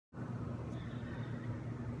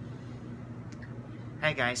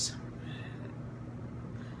Hi guys,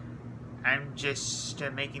 I'm just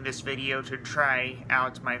making this video to try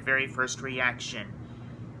out my very first reaction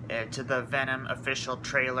to the Venom official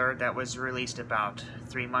trailer that was released about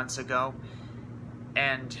 3 months ago,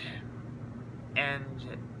 and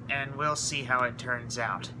we'll see how it turns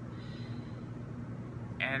out.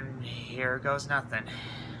 And here goes nothing.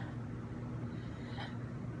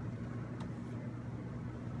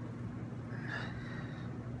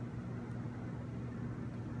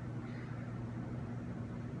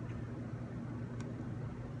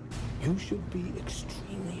 You should be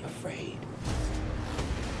extremely afraid.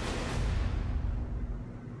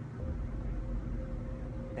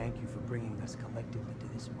 Thank you for bringing us collectively to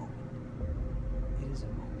this moment. It is a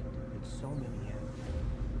moment that so many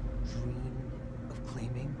have dreamed of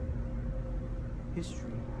claiming.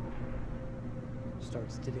 History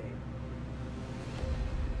starts today.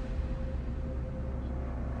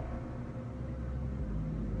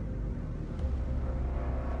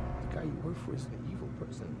 The guy you work for is an evil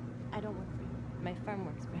person. I don't work for you. My firm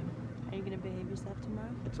works for him. Are you gonna behave yourself tomorrow?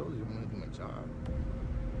 I told you I'm gonna do my job.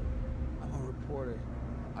 I'm a reporter.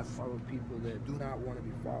 I follow people that do not want to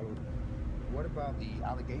be followed. What about the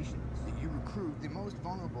allegations that you recruit the most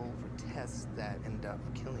vulnerable for tests that end up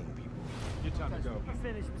killing people? Your time to go. You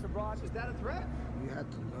finished, Mr. Broad. Is that a threat? You had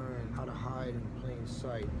to learn how to hide in plain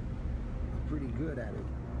sight. I'm pretty good at it.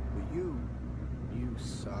 But you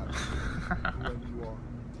suck. Whoever you are.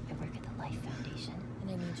 I work at the Life Foundation, and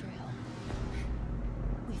I need your help.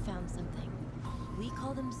 We found something. We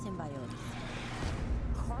call them symbiotes.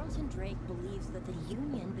 Carlton Drake believes that the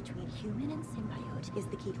union between human and symbiote is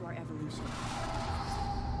the key to our evolution.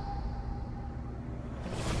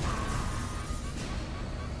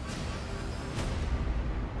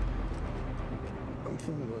 I'm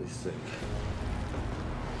feeling really sick.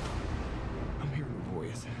 I'm hearing a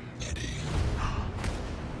voice. Eddie.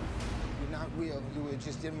 You're not real. You were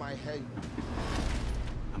just in my head.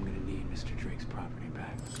 I'm gonna need Mr. Drake's property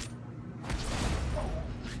back. Oh,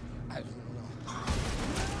 I don't know.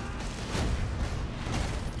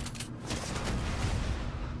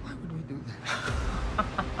 Why would we do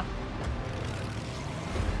that?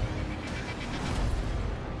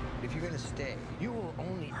 If you're gonna stay, you will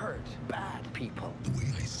only hurt bad people. The way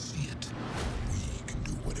I see it, we can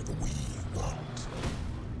do whatever we want.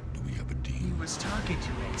 Do we have a deal? He was talking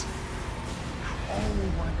to it. Oh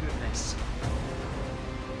my goodness.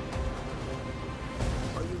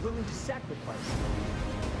 Are you willing to sacrifice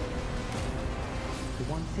the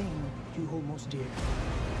one thing you hold most dear?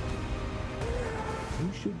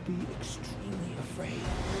 You should be extremely afraid.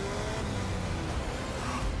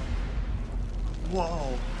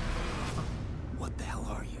 Whoa. What the hell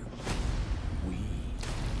are you? We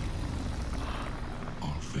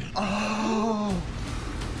are Venom. Oh.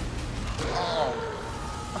 Oh.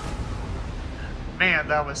 Man,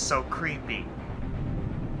 that was so creepy.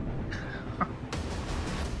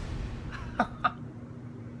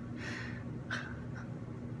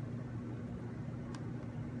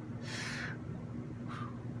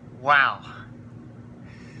 Wow.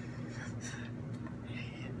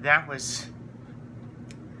 That was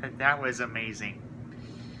amazing.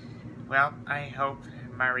 Well, I hope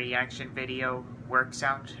my reaction video works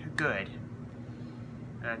out good.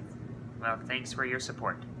 Well, thanks for your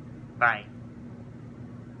support. Bye.